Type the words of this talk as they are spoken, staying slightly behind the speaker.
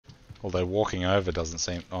Although walking over doesn't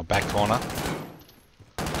seem... Oh, back corner.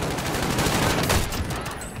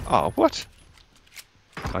 Oh, what?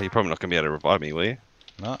 Oh, you're probably not going to be able to revive me, will you?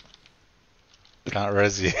 No. Can't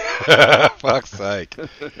res you. Fuck's sake.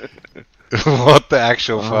 What the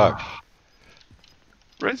actual fuck?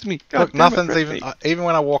 Res me. God Look, damn nothing's res even... me. Even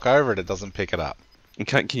when I walk over it, it doesn't pick it up. And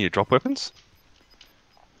can you drop weapons?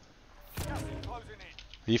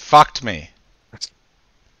 You fucked me.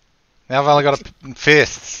 Now I've only got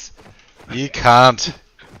fists. You can't.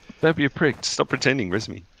 Don't be a prick. Stop pretending. Res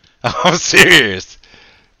me. I'm serious.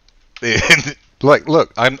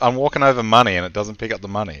 Look, I'm walking over money and it doesn't pick up the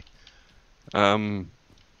money. I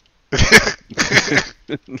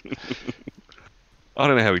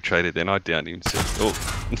don't know how we traded then. I downed him. So,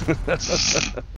 oh.